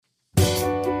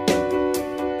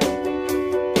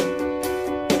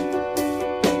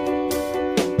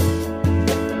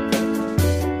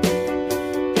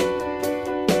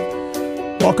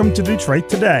Welcome to Detroit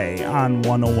Today on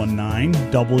 1019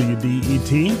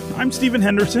 WDET. I'm Stephen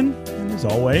Henderson, and as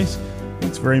always,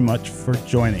 thanks very much for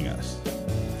joining us.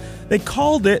 They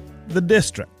called it the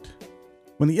District.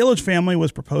 When the Ilitch family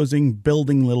was proposing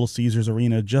building Little Caesars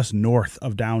Arena just north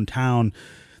of downtown,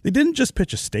 they didn't just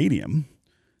pitch a stadium.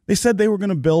 They said they were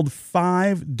going to build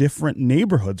 5 different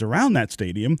neighborhoods around that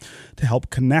stadium to help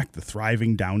connect the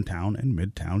thriving downtown and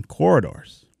midtown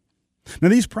corridors. Now,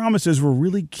 these promises were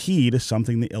really key to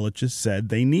something the Ilitches said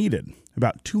they needed,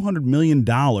 about $200 million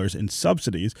in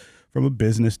subsidies from a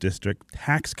business district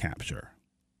tax capture.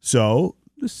 So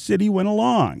the city went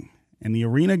along, and the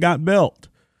arena got built.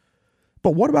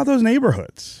 But what about those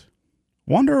neighborhoods?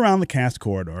 Wander around the Cass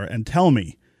corridor and tell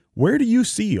me, where do you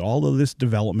see all of this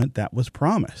development that was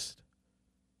promised?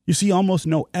 You see almost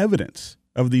no evidence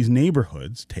of these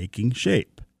neighborhoods taking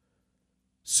shape.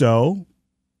 So,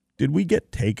 did we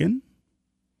get taken?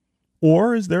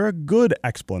 Or is there a good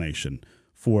explanation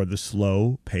for the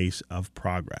slow pace of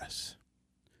progress?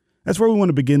 That's where we want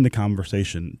to begin the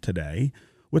conversation today,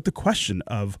 with the question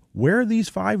of where these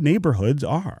 5 neighborhoods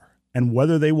are and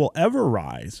whether they will ever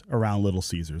rise around Little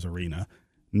Caesars Arena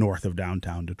north of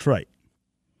downtown Detroit.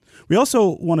 We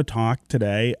also want to talk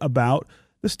today about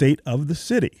the state of the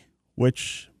city,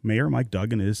 which Mayor Mike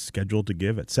Duggan is scheduled to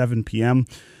give at 7 p.m.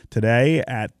 today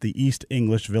at the East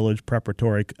English Village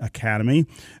Preparatory Academy.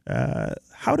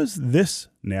 How does this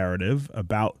narrative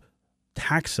about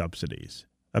tax subsidies,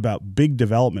 about big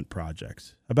development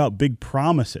projects, about big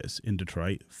promises in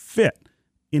Detroit fit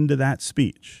into that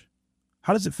speech?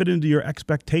 How does it fit into your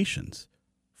expectations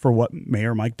for what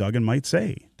Mayor Mike Duggan might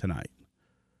say tonight?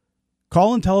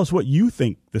 Call and tell us what you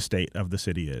think the state of the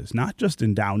city is, not just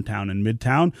in downtown and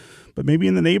midtown, but maybe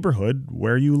in the neighborhood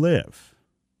where you live,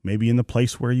 maybe in the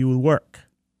place where you work,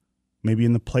 maybe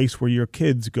in the place where your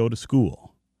kids go to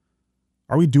school.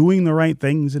 Are we doing the right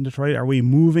things in Detroit? Are we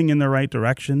moving in the right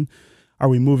direction? Are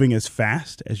we moving as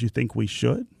fast as you think we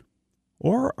should?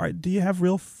 Or do you have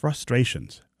real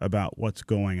frustrations about what's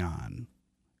going on?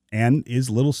 And is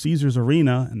Little Caesars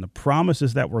Arena and the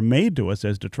promises that were made to us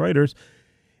as Detroiters,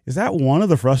 is that one of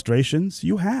the frustrations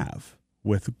you have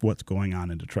with what's going on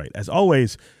in Detroit? As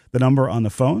always, the number on the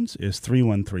phones is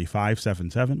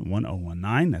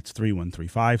 313-577-1019. That's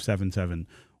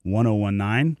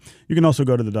 313-577-1019. You can also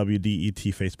go to the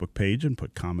WDET Facebook page and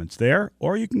put comments there,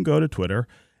 or you can go to Twitter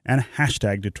and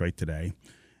hashtag Detroit Today,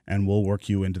 and we'll work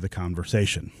you into the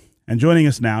conversation. And joining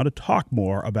us now to talk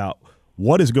more about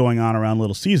what is going on around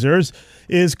Little Caesars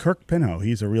is Kirk Pinho.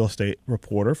 He's a real estate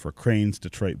reporter for Crain's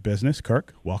Detroit Business.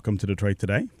 Kirk, welcome to Detroit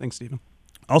Today. Thanks, Stephen.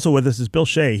 Also with us is Bill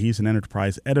Shea. He's an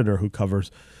enterprise editor who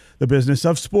covers the business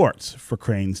of sports for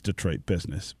Crain's Detroit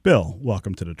Business. Bill,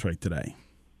 welcome to Detroit Today.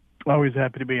 Always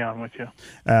happy to be on with you.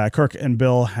 Kirk and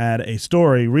Bill had a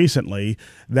story recently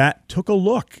that took a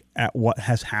look at what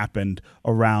has happened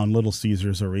around Little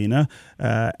Caesars Arena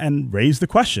and raised the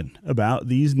question about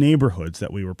these neighborhoods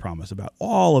that we were promised, about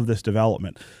all of this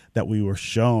development that we were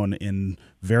shown in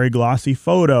very glossy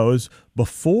photos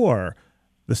before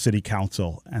the city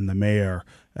council and the mayor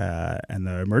and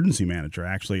the emergency manager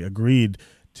actually agreed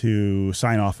to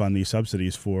sign off on these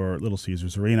subsidies for Little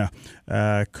Caesars Arena.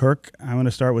 Kirk, I'm going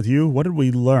to start with you. What did we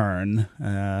learn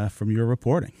from your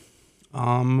reporting?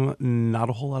 Not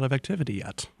a whole lot of activity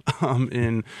yet.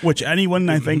 Which anyone,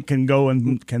 I think, can go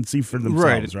and can see for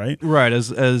themselves, right? Right.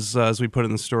 As we put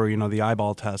in the story, the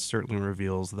eyeball test certainly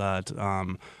reveals that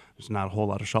there's not a whole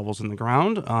lot of shovels in the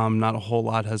ground. Not a whole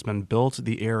lot has been built.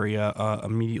 The area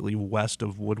immediately west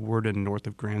of Woodward and north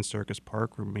of Grand Circus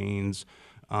Park remains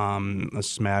a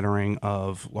smattering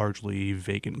of largely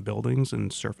vacant buildings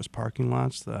and surface parking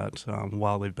lots that,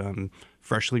 while they've been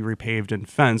freshly repaved and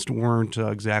fenced, weren't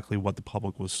exactly what the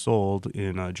public was sold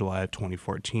in July of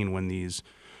 2014 when these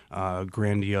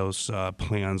grandiose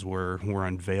plans were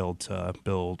unveiled to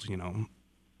build,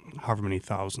 however many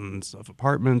thousands of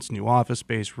apartments, new office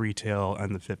space, retail,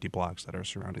 and the 50 blocks that are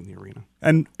surrounding the arena.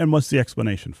 And what's the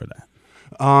explanation for that?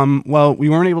 Well, we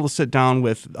weren't able to sit down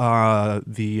with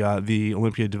the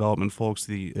Olympia Development folks,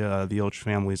 the Ilitch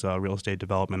family's real estate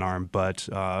development arm, but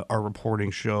our reporting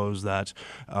shows that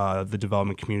the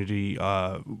development community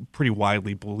pretty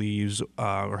widely believes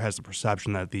or has the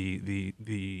perception that the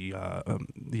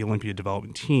Olympia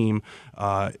Development team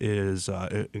is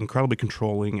incredibly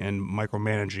controlling and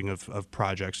micromanaging of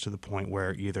projects to the point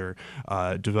where either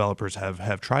developers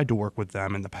have tried to work with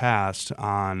them in the past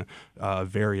on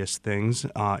various things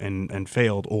and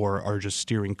failed, or are just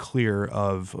steering clear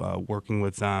of working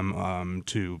with them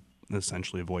to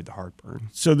essentially avoid the heartburn.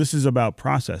 So this is about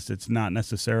process. It's not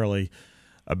necessarily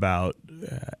about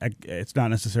it's not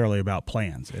necessarily about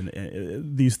plans.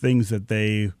 And these things that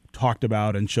they talked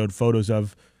about and showed photos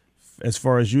of, as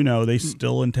far as you know, they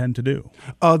still intend to do.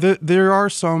 There are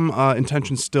some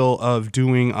intentions still of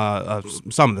doing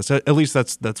some of this. At least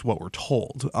that's what we're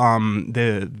told.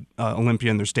 The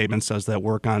Olympia in their statement says that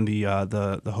work on the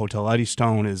Hotel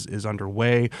Eddystone is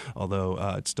underway, although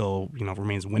it still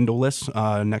remains windowless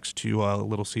next to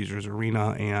Little Caesars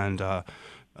Arena, and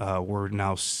we're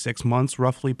now 6 months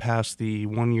roughly past the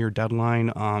 1-year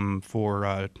deadline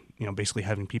for basically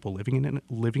having people living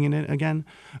in it again.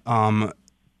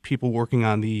 People working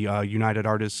on the United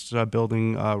Artists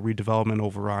building redevelopment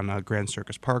over on Grand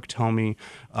Circus Park tell me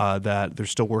that they're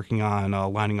still working on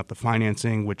lining up the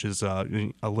financing, which is a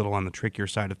little on the trickier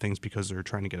side of things because they're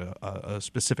trying to get a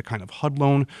specific kind of HUD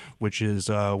loan, which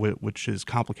is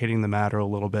complicating the matter a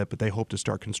little bit. But they hope to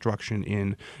start construction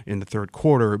in the third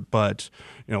quarter. But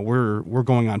we're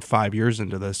going on 5 years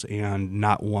into this, and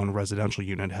not one residential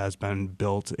unit has been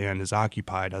built and is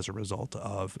occupied as a result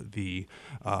of the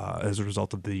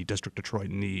District Detroit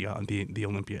and the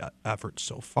Olympia efforts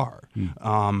so far.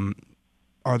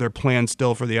 Are there plans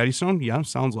still for the Eddystone? Yeah,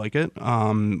 sounds like it.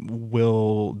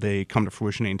 Will they come to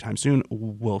fruition anytime soon?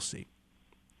 We'll see.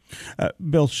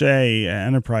 Bill Shea,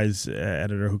 Enterprise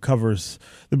editor who covers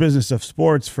the business of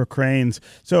sports for Crain's.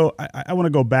 So I want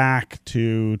to go back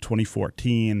to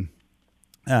 2014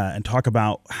 and talk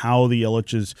about how the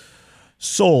Ilitches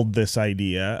sold this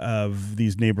idea of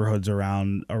these neighborhoods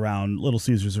around Little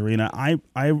Caesars Arena.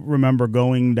 I remember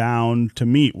going down to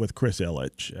meet with Chris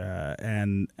Ilitch,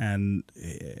 and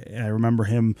I remember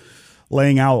him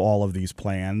laying out all of these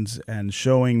plans and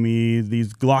showing me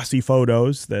these glossy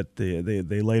photos that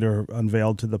they later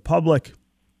unveiled to the public.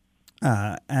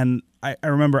 And I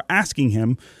remember asking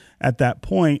him at that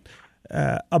point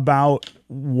about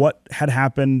what had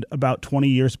happened about 20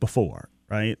 years before,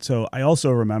 right? So I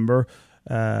also remember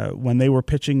when they were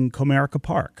pitching Comerica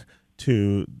Park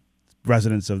to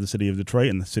residents of the city of Detroit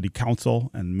and the city council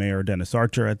and Mayor Dennis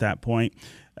Archer at that point.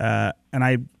 And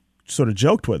I sort of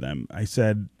joked with him. I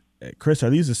said, Chris, are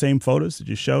these the same photos that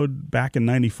you showed back in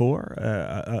 '94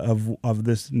 of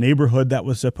this neighborhood that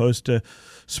was supposed to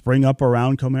spring up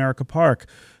around Comerica Park?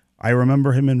 I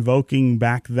remember him invoking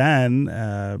back then,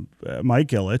 Mike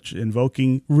Ilitch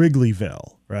invoking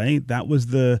Wrigleyville, right? That was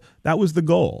the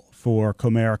goal for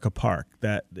Comerica Park,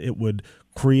 that it would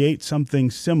create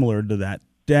something similar to that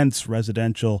dense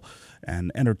residential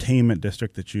and entertainment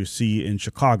district that you see in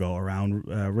Chicago around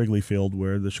Wrigley Field,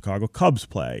 where the Chicago Cubs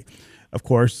play. Of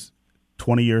course,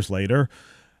 20 years later,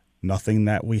 nothing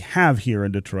that we have here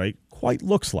in Detroit quite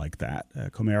looks like that.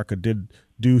 Comerica did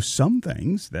do some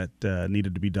things that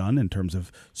needed to be done in terms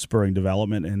of spurring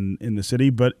development in the city,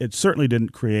 but it certainly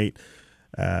didn't create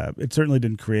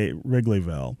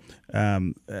Wrigleyville.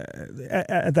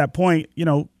 At that point,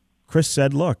 Chris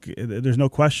said, "Look, there's no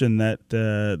question that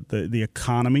the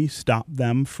economy stopped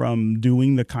them from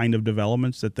doing the kind of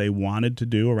developments that they wanted to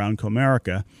do around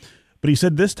Comerica." But he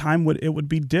said this time it would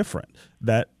be different.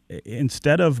 That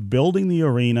instead of building the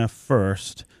arena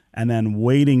first and then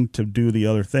waiting to do the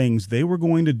other things, they were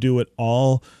going to do it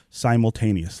all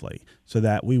simultaneously, so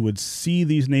that we would see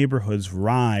these neighborhoods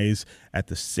rise at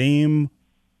the same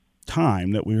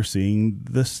time that we were seeing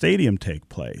the stadium take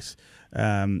place.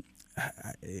 I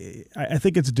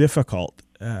think it's difficult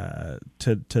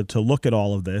to look at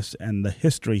all of this and the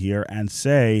history here and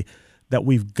say that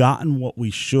we've gotten what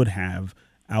we should have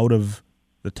out of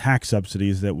the tax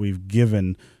subsidies that we've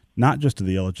given, not just to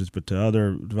the Ilitches, but to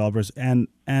other developers. And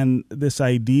this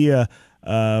idea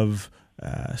of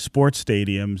sports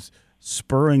stadiums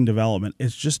spurring development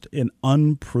is just an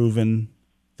unproven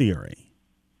theory.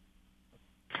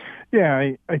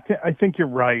 Yeah, I think you're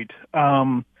right.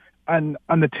 On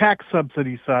the tax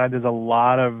subsidy side, there's a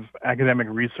lot of academic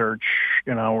research,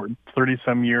 we're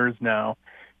 30-some years now,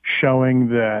 showing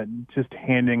that just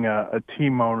handing a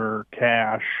team owner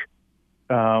cash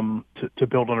to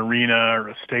build an arena or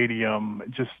a stadium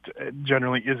just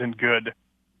generally isn't good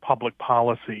public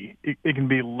policy. It can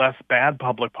be less bad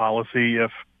public policy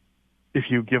if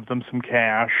you give them some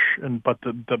cash, but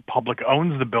the public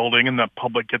owns the building and the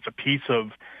public gets a piece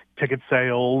of ticket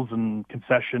sales and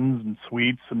concessions and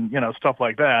suites and stuff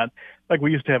like that, like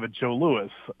we used to have at Joe Louis.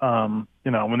 When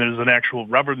there's an actual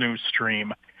revenue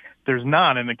stream, there's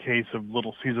not in the case of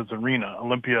Little Caesars Arena.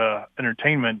 Olympia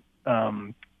Entertainment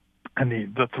and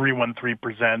the 313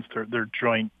 Presents, their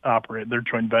joint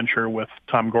venture with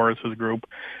Tom Gorris's group.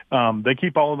 They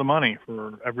keep all of the money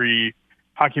for every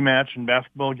hockey match and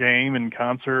basketball game and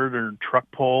concert or truck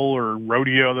pull or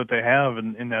rodeo that they have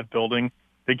in that building.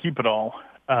 They keep it all.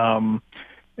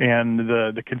 And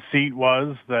the conceit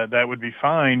was that that would be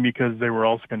fine because they were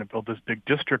also going to build this big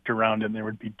district around it, and there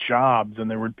would be jobs,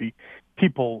 and there would be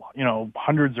people,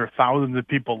 hundreds or thousands of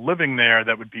people living there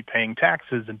that would be paying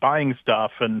taxes and buying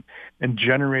stuff and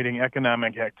generating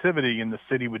economic activity, and the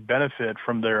city would benefit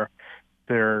from their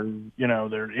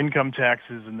income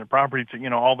taxes and their property,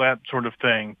 all that sort of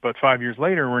thing. But 5 years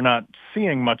later, we're not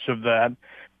seeing much of that.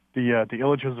 The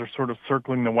Illiches are sort of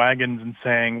circling the wagons and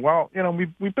saying, well,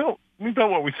 we built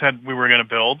what we said we were going to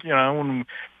build, and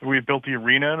we built the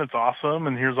arena and it's awesome.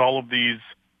 And here's all of these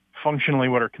functionally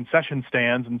what are concession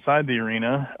stands inside the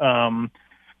arena.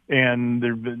 And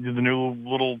the new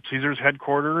little Caesars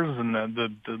headquarters and the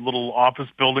little office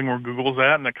building where Google's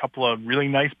at and a couple of really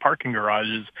nice parking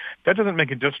garages. That doesn't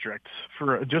make a district.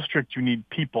 For a district, you need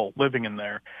people living in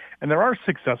there. And there are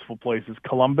successful places,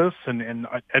 Columbus and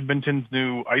Edmonton's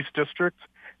new ICE district.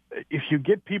 If you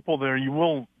get people there, you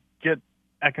will get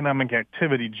economic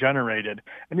activity generated,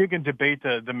 and you can debate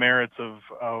the merits of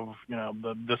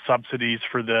the subsidies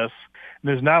for this.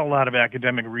 There's not a lot of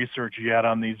academic research yet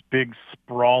on these big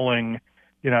sprawling,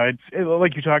 it's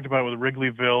like you talked about with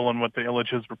Wrigleyville and what the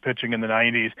Illiches were pitching in the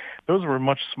 90s. Those were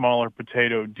much smaller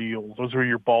potato deals. Those were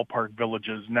your ballpark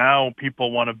villages. Now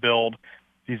people want to build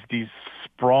these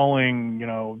sprawling,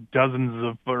 dozens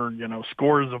of or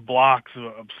scores of blocks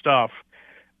of stuff.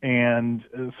 And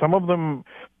some of them,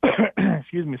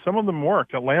 some of them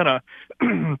worked. Atlanta,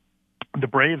 the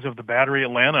Braves of the Battery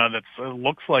Atlanta,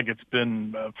 looks like it's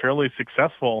been fairly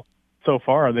successful so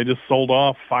far. They just sold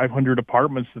off 500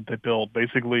 apartments that they built,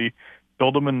 basically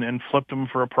build them and flipped them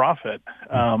for a profit.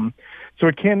 So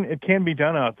it can be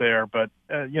done out there. But,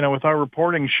 with our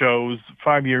reporting shows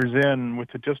 5 years in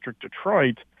with the District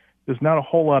Detroit, there's not a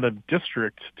whole lot of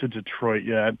district to Detroit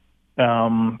yet.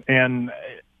 And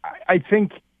I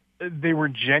think they were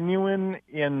genuine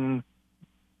in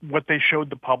what they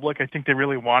showed the public. I think they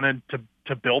really wanted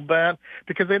to build that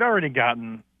because they'd already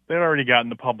gotten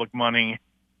the public money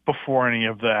before any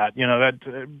of that.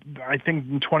 I think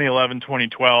in 2011,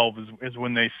 2012 is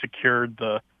when they secured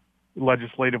the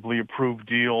legislatively approved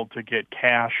deal to get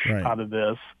cash out of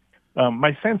this.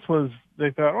 My sense was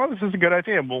they thought, oh, this is a good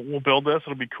idea. We'll build this.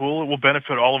 It'll be cool. It will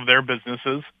benefit all of their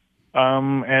businesses.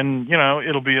 And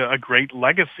it'll be a great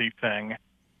legacy thing.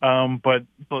 But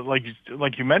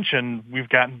like you mentioned, we've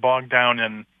gotten bogged down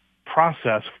in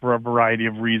process for a variety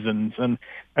of reasons. And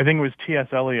I think it was T.S.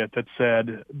 Eliot that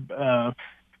said,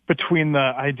 between the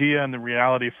idea and the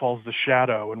reality falls the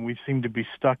shadow, and we seem to be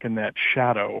stuck in that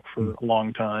shadow for a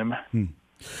long time.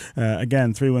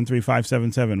 Again,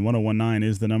 313-577-1019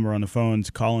 is the number on the phones.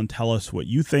 Call and tell us what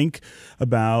you think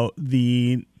about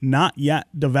the not yet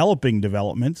developing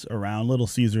developments around Little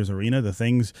Caesars Arena, the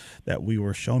things that we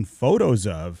were shown photos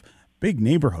of, big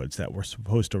neighborhoods that were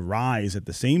supposed to rise at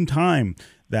the same time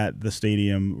that the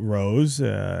stadium rose.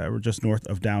 We're just north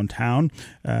of downtown.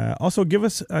 Also, give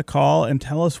us a call and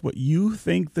tell us what you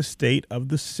think the state of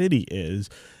the city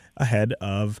is ahead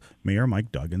of Mayor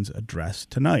Mike Duggan's address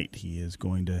tonight. He is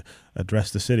going to address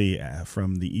the city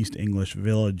from the East English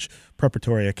Village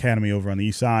Preparatory Academy over on the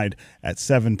east side at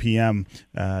 7 p.m.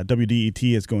 WDET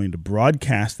is going to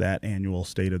broadcast that annual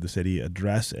State of the City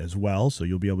address as well, so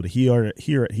you'll be able to hear it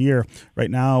here.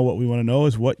 Right now, what we want to know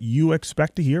is what you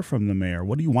expect to hear from the mayor.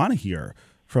 What do you want to hear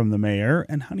from the mayor,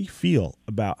 and how do you feel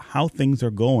about how things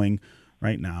are going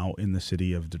right now in the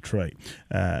city of Detroit?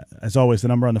 As always, the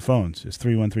number on the phones is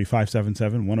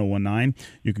 313-577-1019.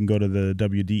 You can go to the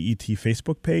WDET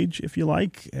Facebook page if you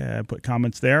like, put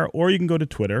comments there, or you can go to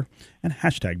Twitter and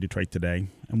hashtag Detroit Today,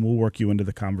 and we'll work you into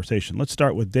the conversation. Let's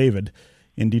start with David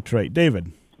in Detroit.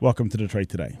 David, welcome to Detroit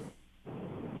Today.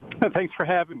 Thanks for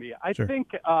having me. I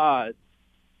think, the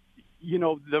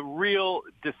real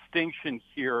distinction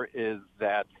here is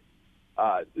that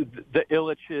the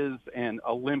Illiches and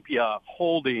Olympia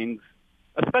holdings,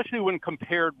 especially when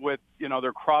compared with,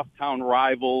 their crosstown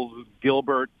rivals,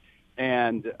 Gilbert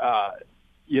and,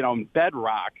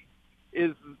 Bedrock,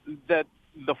 is that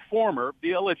the former,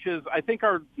 the Illiches, I think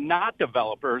are not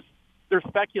developers, they're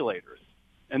speculators.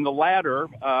 And the latter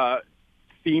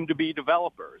seem to be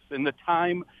developers. In the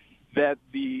time that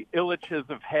the Illiches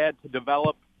have had to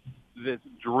develop this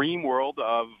dream world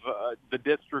of the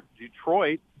District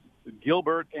Detroit,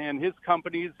 Gilbert and his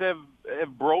companies have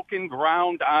broken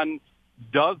ground on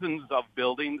dozens of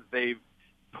buildings. They've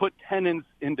put tenants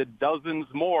into dozens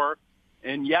more,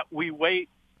 and yet we wait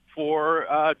for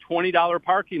 $20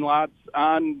 parking lots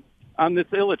on this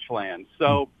Illich land.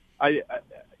 So I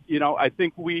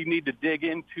think we need to dig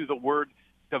into the word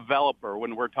developer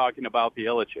when we're talking about the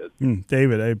Illiches.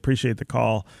 David, I appreciate the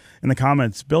call and the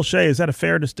comments. Bill Shea, is that a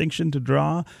fair distinction to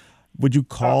draw? Would you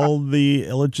call the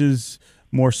Ilitches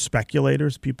more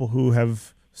speculators, people who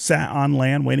have sat on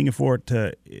land waiting for it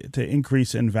to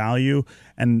increase in value,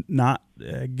 and not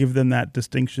give them that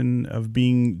distinction of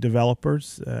being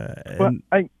developers? Well,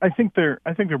 I think they're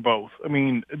both. I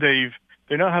mean, they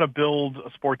know how to build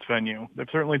a sports venue. They've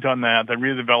certainly done that. They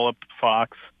redeveloped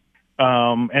Fox,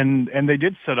 and they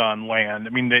did sit on land. I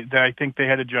mean, I think they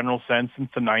had a general sense since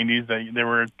the 90s that they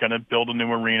were going to build a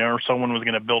new arena, or someone was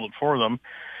going to build it for them.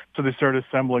 So they started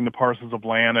assembling the parcels of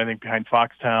land, I think, behind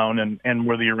Foxtown and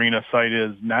where the arena site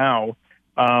is now.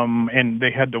 And they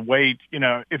had to wait. You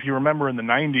know, if you remember in the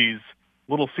 90s,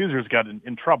 Little Caesars got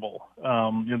in trouble.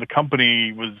 The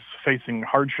company was facing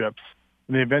hardships,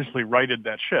 and they eventually righted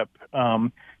that ship.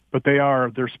 But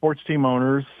they're sports team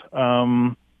owners,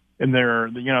 and they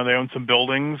own some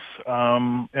buildings,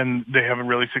 and they have a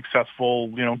really successful,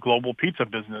 global pizza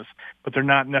business. But they're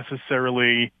not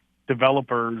necessarily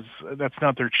developers. That's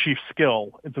not their chief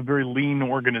skill. It's a very lean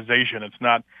organization. It's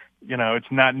not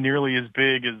nearly as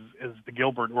big as the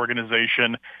Gilbert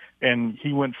organization. And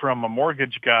he went from a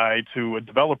mortgage guy to a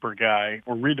developer guy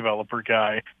or redeveloper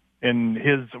guy. And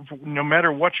no matter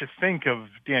what you think of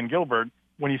Dan Gilbert,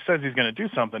 when he says he's going to do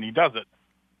something, he does it.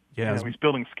 Yeah, he's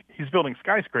building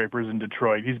skyscrapers in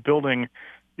Detroit. He's building,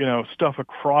 stuff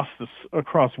across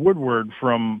Woodward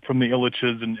from the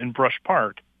Ilitches and Brush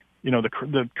Park.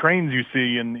 The cranes you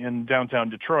see in downtown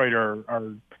Detroit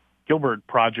are Gilbert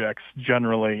projects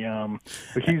generally,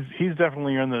 but he's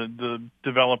definitely in the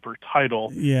developer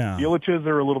title. Yeah, the Ilitches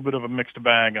are a little bit of a mixed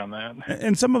bag on that.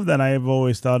 And some of that I have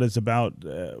always thought is about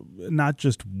not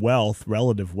just wealth,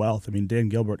 relative wealth. I mean, Dan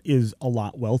Gilbert is a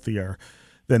lot wealthier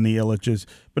than the Ilitches,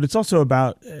 but it's also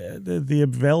about the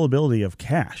availability of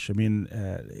cash. I mean,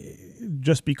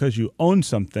 just because you own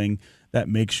something that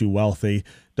makes you wealthy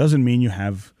doesn't mean you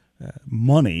have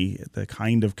money, the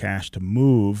kind of cash to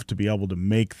move to be able to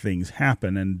make things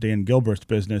happen. And Dan Gilbert's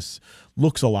business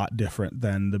looks a lot different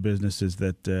than the businesses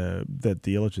that the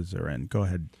Ilitches are in. Go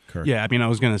ahead, Kirk. Yeah, I mean, I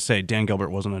was going to say Dan Gilbert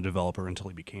wasn't a developer until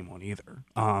he became one either.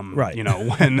 Right.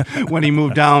 When he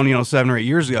moved down, 7 or 8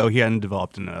 years ago, he hadn't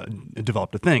developed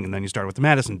a thing, and then he started with the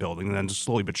Madison building, and then just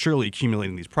slowly but surely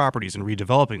accumulating these properties and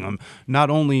redeveloping them. Not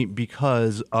only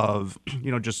because of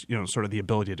sort of the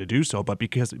ability to do so, but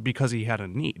because he had a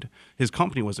need. His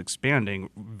company was expanding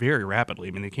very rapidly.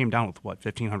 I mean, they came down with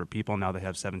 1,500 people, and now they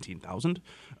have 17,000.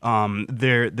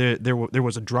 There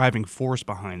was a driving force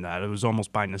behind that. It was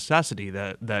almost by necessity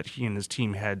that he and his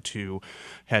team had to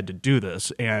do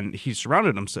this, and he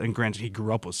surrounded himself. And granted, he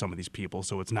grew up with some of these people,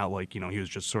 so it's not like he was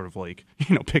just sort of like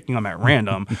picking them at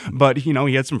random. But he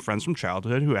had some friends from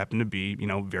childhood who happened to be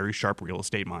very sharp real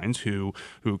estate minds who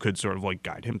could sort of like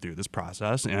guide him through this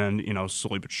process. And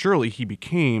slowly but surely he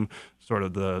became sort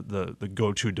of the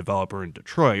go-to developer in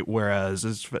Detroit. Whereas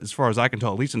as far as I can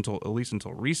tell, at least until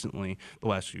recently, the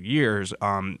last few years,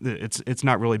 it's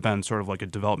not really been sort of like a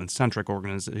development-centric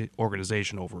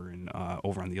organization over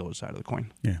on the other side of the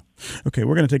coin. Yeah. Okay,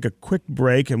 we're going to take a quick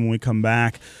break, and when we come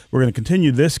back, we're going to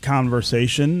continue this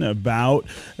conversation about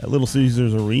Little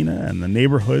Caesars Arena and the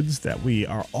neighborhoods that we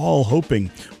are all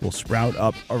hoping will sprout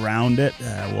up around it.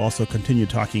 We'll also continue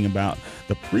talking about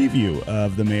the preview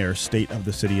of the mayor's State of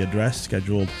the City address,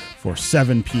 scheduled for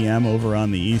 7 p.m. over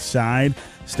on the east side.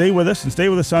 Stay with us, and stay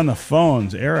with us on the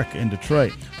phones. Eric in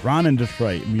Detroit, Ron in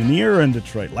Detroit, Munir in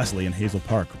Detroit, Leslie in Hazel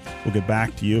Park. We'll get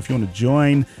back to you. If you want to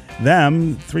join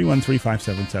them,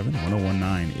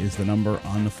 313-577-1019 is the number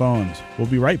on the phones. We'll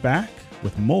be right back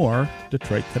with more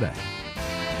Detroit Today.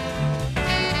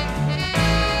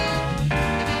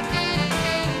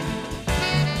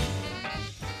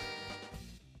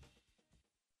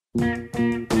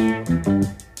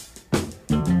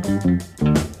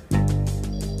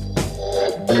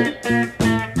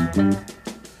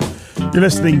 You're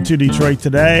listening to Detroit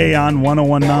Today on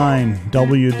 1019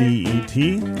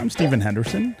 WDET. I'm Stephen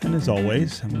Henderson, and as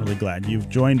always, I'm really glad you've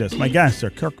joined us. My guests are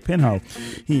Kirk Pinho.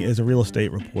 He is a real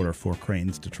estate reporter for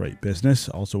Crain's Detroit Business.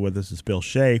 Also with us is Bill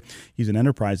Shea. He's an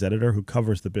enterprise editor who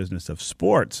covers the business of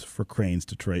sports for Crain's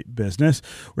Detroit Business.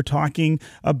 We're talking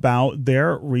about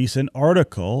their recent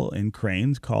article in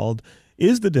Crain's called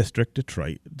Is the District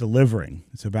Detroit Delivering?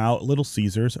 It's about Little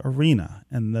Caesars Arena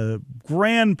and the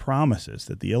grand promises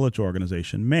that the Ilitch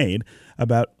organization made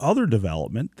about other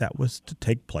development that was to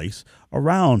take place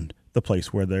around the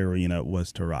place where the arena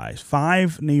was to rise.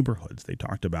 5 neighborhoods they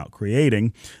talked about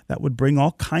creating that would bring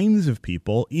all kinds of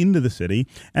people into the city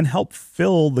and help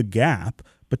fill the gap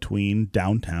between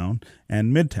downtown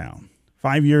and midtown.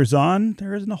 5 years on,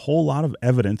 there isn't a whole lot of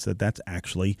evidence that that's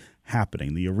actually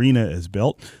happening. The arena is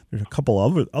built. There's a couple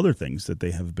of other things that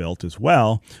they have built as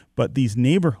well, but these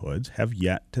neighborhoods have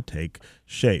yet to take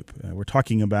shape. We're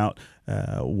talking about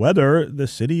whether the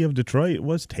city of Detroit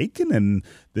was taken in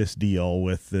this deal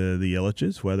with the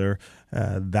Illiches, whether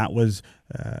that was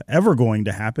ever going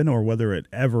to happen or whether it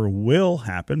ever will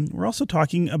happen. We're also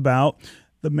talking about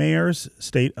the mayor's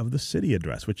State of the City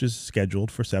address, which is scheduled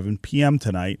for 7 p.m.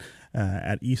 tonight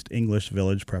at East English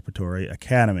Village Preparatory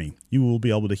Academy. You will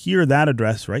be able to hear that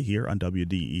address right here on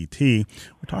WDET.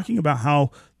 We're talking about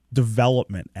how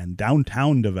development and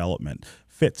downtown development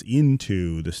fits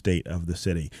into the state of the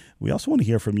city. We also want to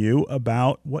hear from you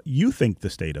about what you think the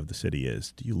state of the city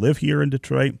is. Do you live here in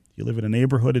Detroit? Do you live in a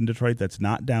neighborhood in Detroit that's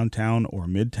not downtown or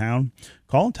midtown?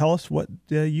 Call and tell us what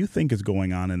you think is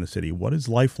going on in the city. What is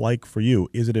life like for you?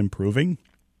 Is it improving?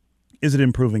 Is it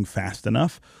improving fast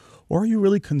enough? Or are you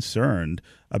really concerned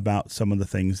about some of the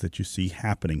things that you see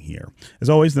happening here? As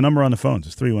always, the number on the phones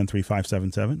is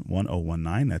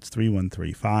 313-577-1019. That's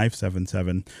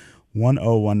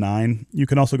 313-577-1019. You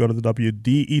can also go to the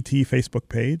WDET Facebook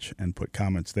page and put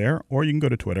comments there, or you can go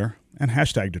to Twitter and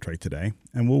hashtag Detroit Today,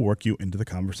 and we'll work you into the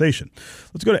conversation.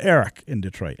 Let's go to Eric in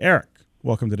Detroit. Eric,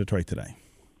 welcome to Detroit Today.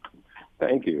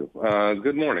 Thank you.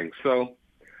 Good morning. So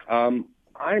I'm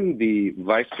the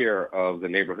vice chair of the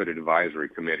Neighborhood Advisory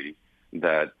Committee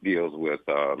that deals with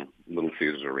Little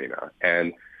Caesars Arena.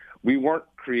 And we weren't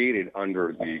created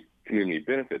under the Community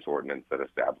Benefits Ordinance that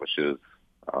establishes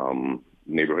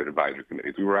neighborhood advisory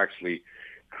committees. We were actually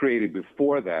created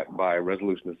before that by a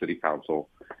resolution of City Council,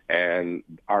 and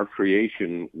our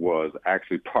creation was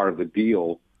actually part of the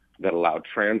deal that allowed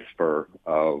transfer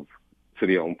of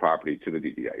city-owned property to the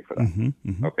DDA for that. Mm-hmm,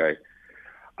 mm-hmm. Okay.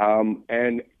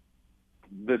 And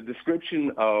the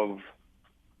description of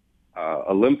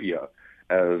Olympia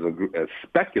as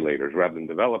speculators rather than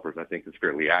developers, I think, is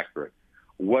fairly accurate.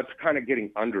 What's kind of getting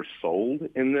undersold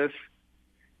in this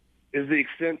is the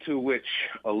extent to which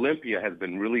Olympia has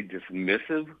been really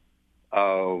dismissive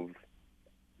of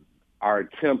our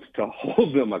attempts to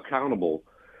hold them accountable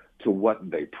to what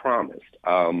they promised.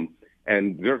 And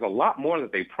there's a lot more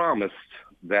that they promised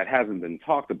that hasn't been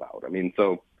talked about. I mean,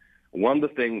 so one of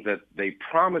the things that they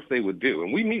promised they would do,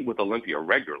 and we meet with Olympia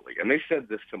regularly, and they said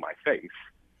this to my face,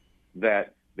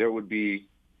 that there would be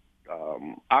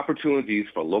opportunities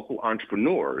for local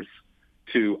entrepreneurs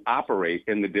to operate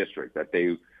in the district, that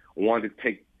they wanted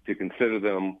to consider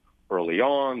them early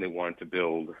on. They wanted to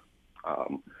build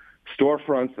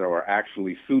storefronts that were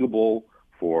actually suitable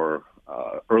for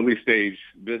early stage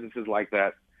businesses like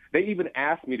that. They even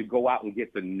asked me to go out and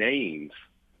get the names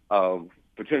of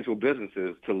potential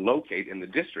businesses to locate in the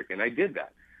district, and I did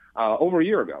that over a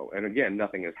year ago. And again,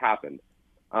 nothing has happened.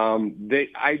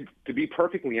 To be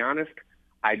perfectly honest,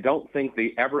 I don't think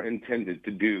they ever intended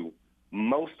to do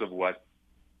most of what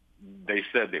they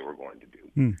said they were going to do.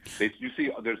 You see,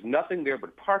 there's nothing there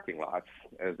but parking lots,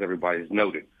 as everybody's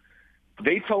noted.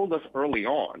 They told us early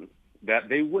on that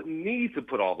they wouldn't need to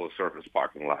put all those surface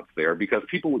parking lots there because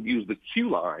people would use the queue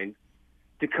line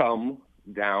to come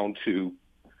down to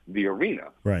the arena.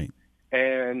 Right.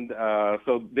 And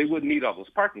so they wouldn't need all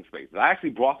those parking spaces. I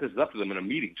actually brought this up to them in a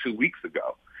meeting 2 weeks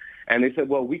ago. And they said,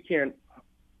 well, we can't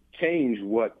change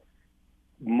what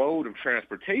mode of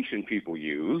transportation people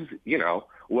use. You know,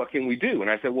 what can we do?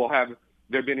 And I said, well, have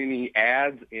there been any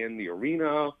ads in the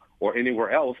arena or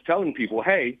anywhere else telling people,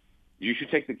 hey, you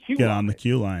should take the queue line. Get on the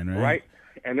queue line, right? Right?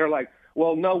 And they're like,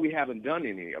 well, no, we haven't done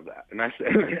any of that. And I said,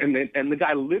 and the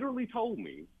guy literally told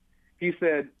me, he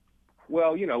said,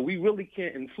 well, you know, we really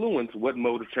can't influence what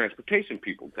mode of transportation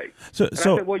people take. So I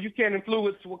said, well, you can't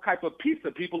influence what type of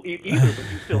pizza people eat either,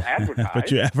 but you still advertise. But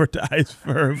you advertise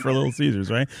for Little Caesars,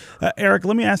 right? Eric,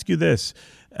 let me ask you this.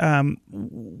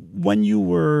 When you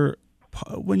were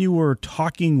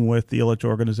talking with the Illich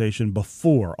organization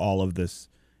before all of this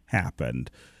happened,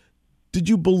 did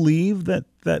you believe that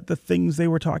the things they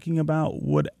were talking about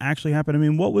would actually happen? I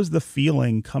mean, what was the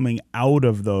feeling coming out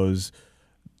of those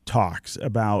talks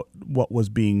about what was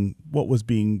being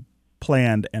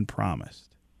planned and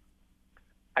promised?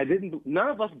 None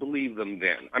of us believed them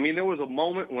then. I mean, there was a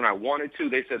moment when I wanted to.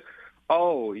 They said,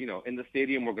 oh, you know, in the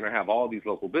stadium, we're going to have all these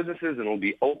local businesses and it'll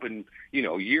be open, you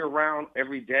know, year round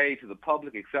every day to the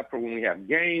public, except for when we have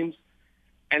games.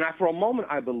 And for a moment,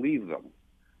 I believed them.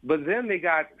 But then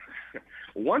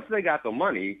once they got the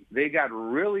money, they got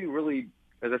really, really,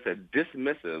 as I said,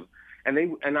 dismissive. And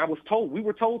we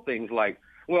were told things like,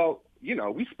 well, you know,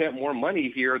 we spent more money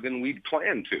here than we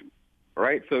planned to,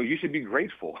 right? So you should be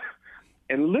grateful.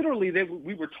 And literally,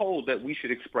 we were told that we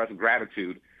should express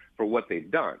gratitude for what they've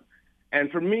done. And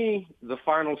for me, the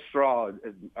final straw,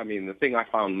 the thing I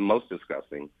found most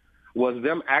disgusting was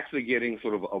them actually getting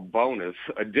sort of a bonus,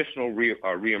 additional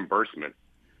reimbursement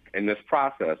in this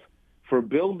process for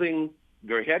building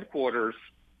their headquarters,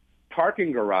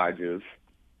 parking garages,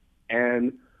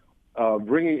 and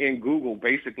bringing in Google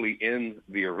basically in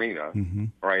the arena,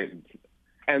 right?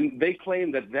 And they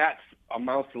claim that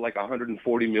amounts to like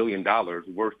 $140 million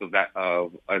worth of that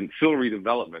of ancillary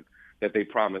development that they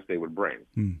promised they would bring.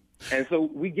 And so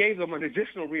we gave them an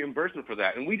additional reimbursement for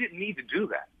that, and we didn't need to do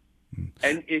that.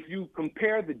 And if you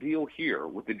compare the deal here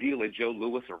with the deal at Joe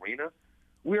Louis Arena,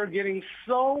 we are getting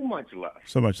so much less.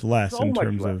 So much less in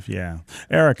terms of,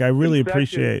 Eric, I really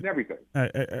appreciate everything.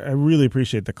 I really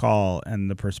appreciate the call and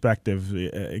the perspective,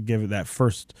 give it that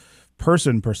first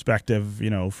person perspective,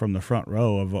 from the front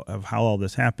row of how all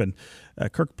this happened.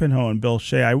 Kirk Pinho and Bill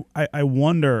Shea, I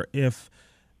wonder if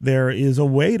there is a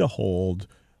way to hold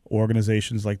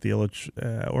organizations like the Ilitch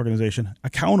organization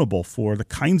accountable for the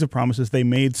kinds of promises they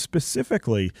made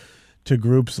specifically to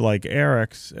groups like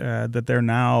Eric's that they're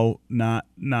now not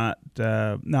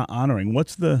honoring.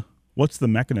 What's the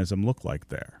mechanism look like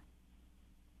there?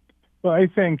 Well, I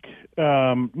think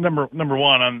number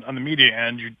one on the media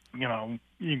end,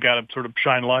 you got to sort of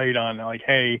shine light on like,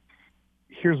 hey,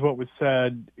 here's what was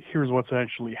said, here's what's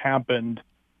actually happened,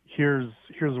 here's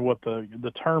what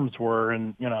the terms were,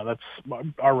 and that's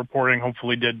our reporting.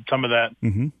 Hopefully, did some of that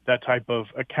that type of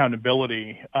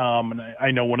accountability. And I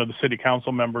know one of the city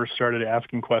council members started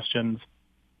asking questions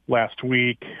last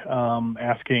week,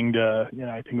 asking to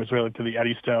I think it was related to the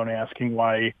Eddystone, asking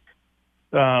why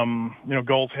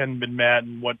goals hadn't been met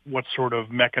and what sort of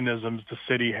mechanisms the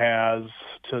city has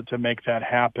to make that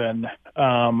happen.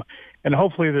 And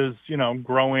hopefully there's,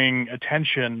 growing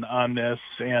attention on this.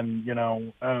 And,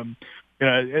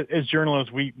 as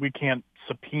journalists, we can't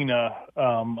subpoena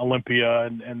Olympia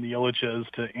and the Ilitches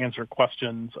to answer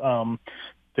questions.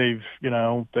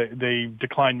 They've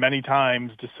declined many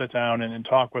times to sit down and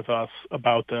talk with us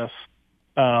about this.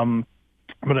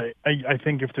 But I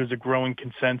think if there's a growing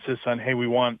consensus on, hey, we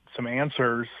want some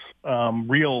answers,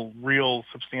 real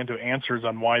substantive answers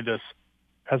on why this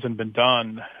hasn't been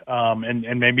done,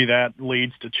 and maybe that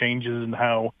leads to changes in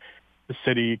how the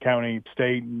city, county,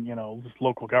 state, and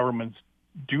local governments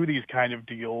do these kind of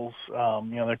deals.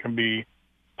 There can be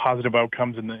positive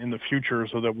outcomes in the future,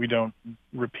 so that we don't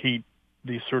repeat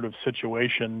these sort of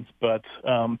situations. But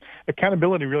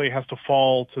accountability really has to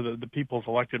fall to the people's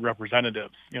elected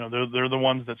representatives. They're the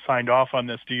ones that signed off on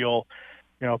this deal,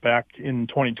 back in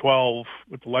 2012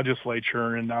 with the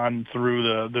legislature and on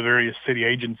through the various city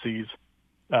agencies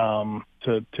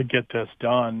to get this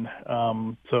done.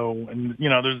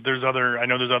 There's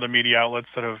other media outlets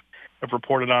that have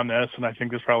reported on this, and I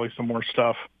think there's probably some more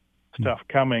stuff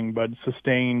coming. But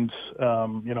sustained,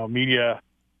 media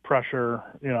pressure,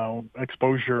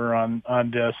 exposure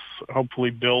on this hopefully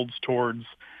builds towards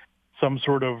some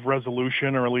sort of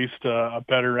resolution, or at least a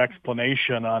better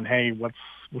explanation on, hey, what's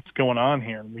going on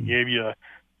here. We gave you,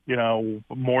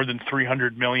 more than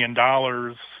 $300 million.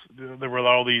 There were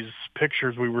all these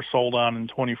pictures we were sold on in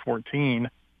 2014.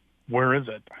 Where is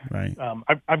it? Right.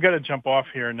 I've got to jump off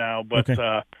here now, but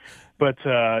okay.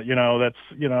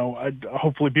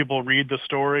 Hopefully people read the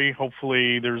story.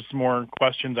 Hopefully there's more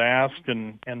questions asked,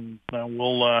 and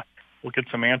we'll get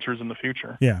some answers in the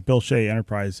future. Yeah, Bill Shea,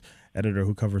 Enterprise editor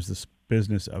who covers this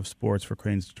business of sports for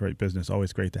Crain's Detroit Business.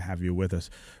 Always great to have you with us.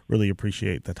 Really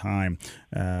appreciate the time.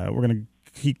 We're going to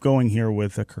keep going here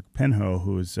with Kirk Pinho,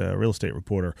 who's a real estate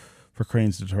reporter for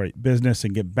Crain's Detroit Business,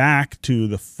 and get back to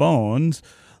the phones.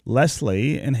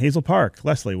 Leslie in Hazel Park.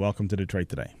 Leslie, welcome to Detroit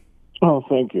Today. Oh,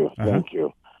 thank you. Thank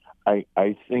you. I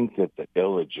think that the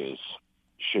Ilitches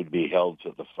should be held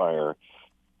to the fire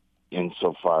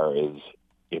insofar as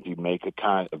if you make a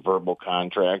verbal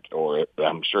contract, or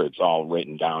I'm sure it's all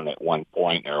written down at one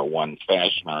point or one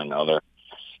fashion or another,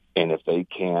 and if they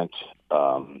can't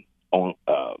come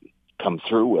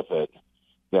through with it,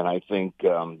 then I think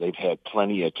they've had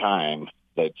plenty of time.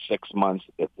 That 6 months,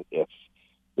 if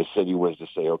the city was to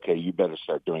say, okay, you better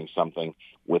start doing something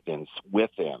within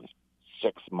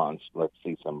 6 months, let's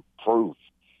see some proof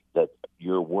that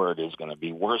your word is going to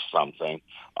be worth something.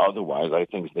 Otherwise, I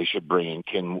think they should bring in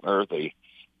Kenworthy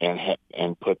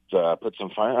and put some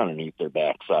fire underneath their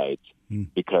backsides,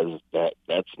 because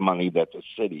that's money that the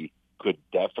city could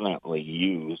definitely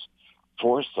use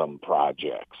for some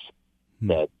projects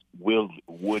that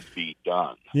would be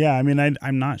done. Yeah, I mean,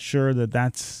 I'm not sure that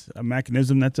that's a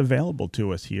mechanism that's available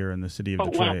to us here in the city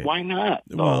of Detroit. Why not?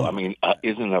 Well, I mean,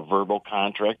 isn't a verbal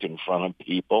contract in front of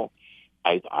people?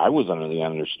 I was under the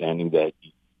understanding that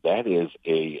is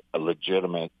a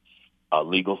legitimate a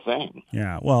legal thing.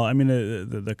 Yeah. Well, I mean,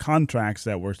 the contracts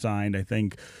that were signed, I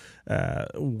think,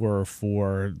 were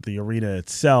for the arena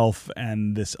itself,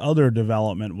 and this other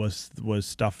development was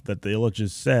stuff that the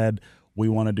Ilitches said we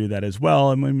want to do that as well.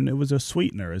 I mean, it was a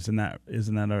sweetener. Isn't that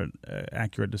an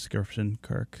accurate description,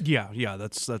 Kirk? Yeah,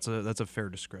 that's a fair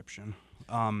description.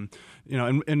 And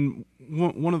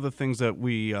one of the things that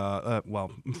we,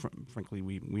 frankly,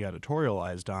 we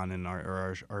editorialized on in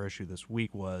our issue this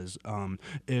week was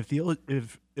if the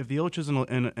Ilitches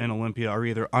and Olympia are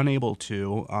either unable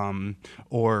to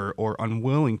or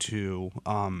unwilling to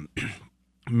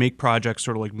make projects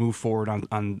sort of like move forward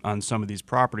on some of these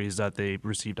properties that they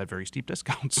received at very steep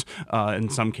discounts, in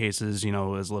some cases,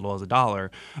 as little as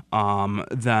 $1,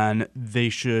 then they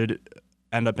should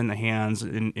end up in the hands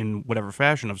in whatever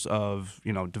fashion of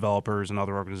developers and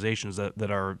other organizations that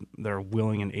are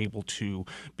willing and able to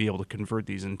be able to convert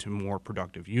these into more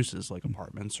productive uses like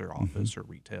apartments or office or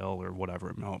retail or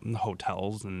whatever,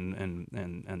 hotels and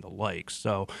the like.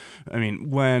 So, I mean,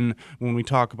 when we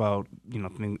talk about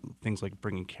things like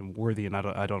bringing Kim Worthy, and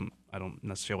I don't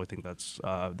necessarily think that's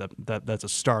that's a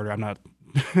starter. I'm not.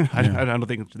 I don't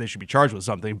think they should be charged with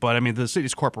something, but I mean, the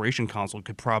city's corporation council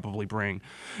could probably bring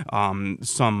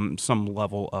some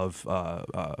level of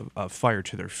fire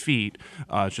to their feet.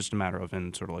 It's just a matter of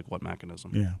in sort of like what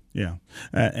mechanism. Yeah.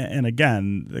 And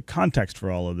again, the context for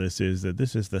all of this is that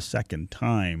this is the second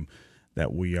time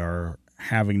that we are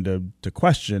having to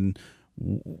question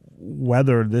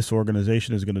whether this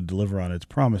organization is going to deliver on its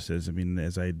promises. I mean,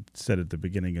 as I said at the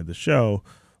beginning of the show,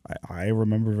 I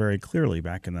remember very clearly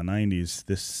back in the 90s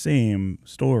this same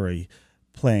story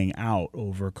playing out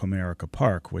over Comerica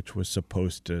Park, which was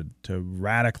supposed to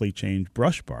radically change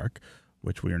Brush Park,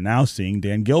 which we are now seeing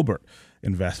Dan Gilbert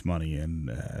invest money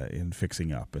in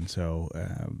fixing up. And so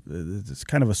it's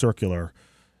kind of a circular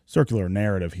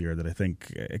narrative here that I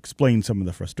think explains some of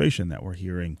the frustration that we're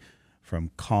hearing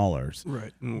from callers.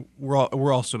 Right. And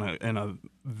we're also in a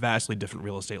vastly different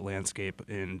real estate landscape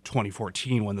in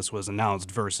 2014 when this was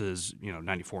announced versus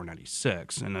 94,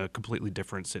 96, in a completely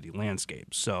different city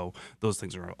landscape. So those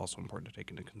things are also important to take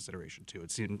into consideration too.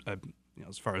 It seems,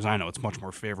 as far as I know, it's much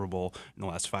more favorable in the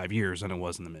last 5 years than it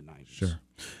was in the mid-90s. Sure.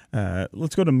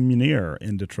 Let's go to Munir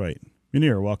in Detroit.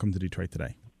 Munir, welcome to Detroit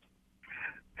Today.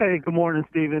 Hey, good morning,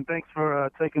 Stephen. Thanks for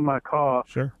taking my call.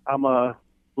 Sure. I'm a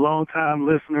long-time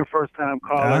listener, first-time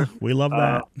caller. We love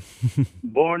that.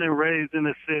 Born and raised in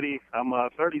the city. I'm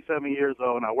 37 years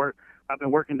old, and I've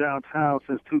been working downtown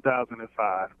since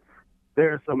 2005.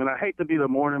 There's some, and I hate to be the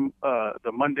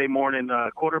Monday morning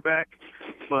quarterback,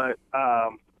 but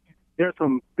there's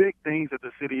some big things that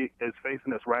the city is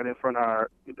facing that's right in front of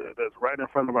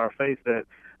our face that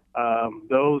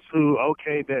those who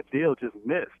okayed that deal just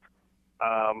missed.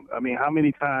 I mean, how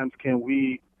many times can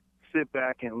we sit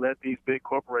back and let these big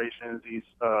corporations, these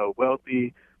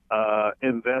wealthy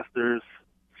investors,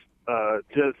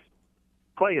 just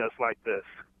play us like this?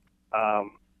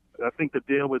 I think the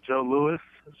deal with Joe Louis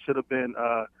should have been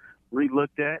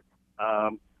re-looked at.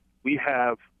 We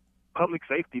have public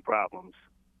safety problems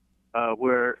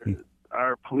where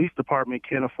our police department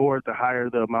can't afford to hire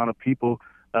the amount of people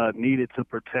needed to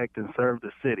protect and serve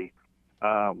the city.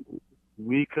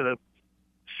 We could have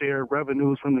shared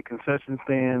revenues from the concession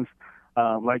stands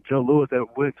like Joe Louis that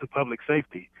went to public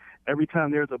safety. Every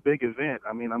time there's a big event,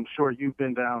 I mean, I'm sure you've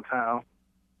been downtown.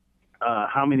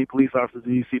 How many police officers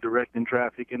do you see directing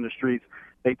traffic in the streets?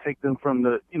 They take them from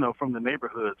the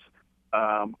neighborhoods.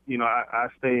 I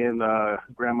stay in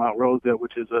Grand Mount Rosedale,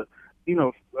 which is a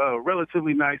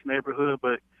relatively nice neighborhood,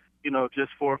 but,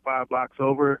 just 4 or 5 blocks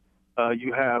over,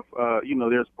 you have,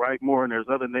 there's Brightmoor and there's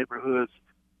other neighborhoods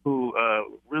who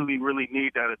really, really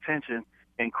need that attention.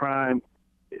 And crime,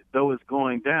 though it's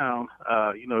going down,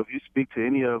 if you speak to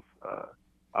any of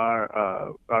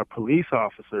our police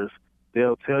officers,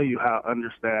 they'll tell you how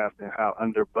understaffed and how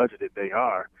under budgeted they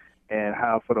are, and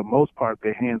how, for the most part,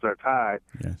 their hands are tied,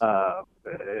 yes.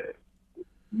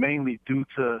 Mainly due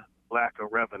to lack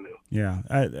of revenue. Yeah,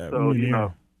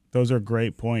 those are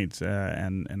great points,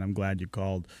 and I'm glad you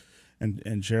called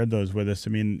and shared those with us. I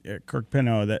mean, Kirk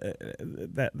Pinho,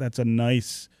 that's a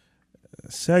nice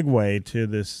segue to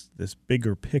this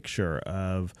bigger picture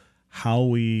of how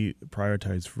we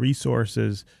prioritize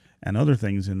resources and other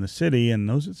things in the city. And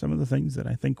those are some of the things that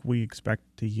I think we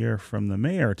expect to hear from the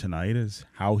mayor tonight, is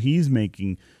how he's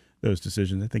making those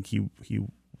decisions. I think he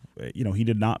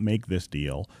did not make this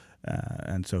deal,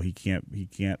 and so he can't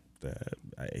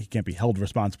be held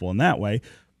responsible in that way.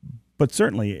 But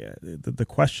certainly the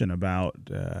question about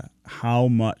how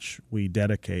much we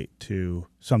dedicate to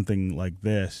something like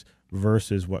this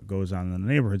versus what goes on in the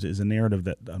neighborhoods is a narrative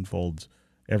that unfolds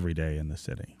every day in the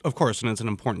city. Of course, and it's an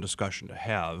important discussion to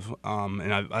have.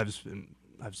 And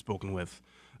I've spoken with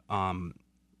some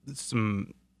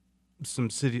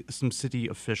city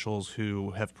officials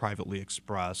who have privately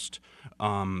expressed,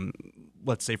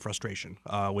 let's say, frustration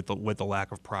with the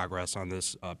lack of progress on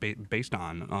this, based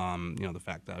on the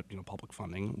fact that public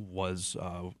funding was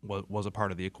a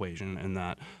part of the equation, and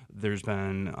that there's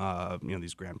been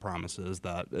these grand promises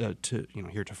that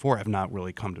heretofore have not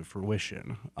really come to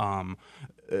fruition.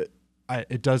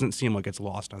 It doesn't seem like it's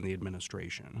lost on the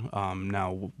administration.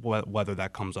 Now, whether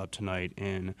that comes up tonight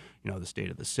in the state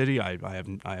of the city, I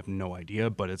have no idea,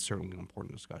 but it's certainly an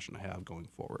important discussion to have going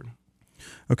forward.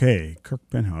 Okay, Kirk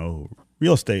Pinho,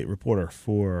 real estate reporter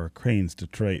for Crain's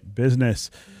Detroit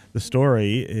Business. The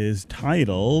story is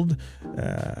titled,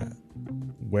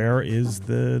 Where is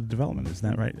the Development? Isn't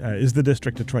that right? Is the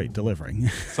District Detroit delivering?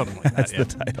 Something like that. That's the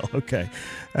title. Okay.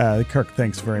 Kirk,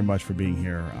 thanks very much for being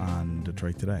here on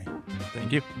Detroit Today.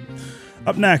 Thank you.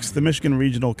 Up next, the Michigan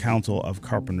Regional Council of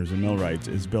Carpenters and Millwrights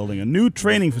is building a new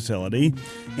training facility,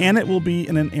 and it will be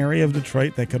in an area of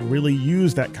Detroit that could really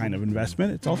use that kind of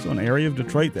investment. It's also an area of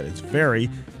Detroit that is very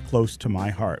close to my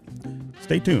heart.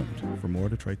 Stay tuned for more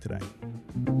Detroit Today.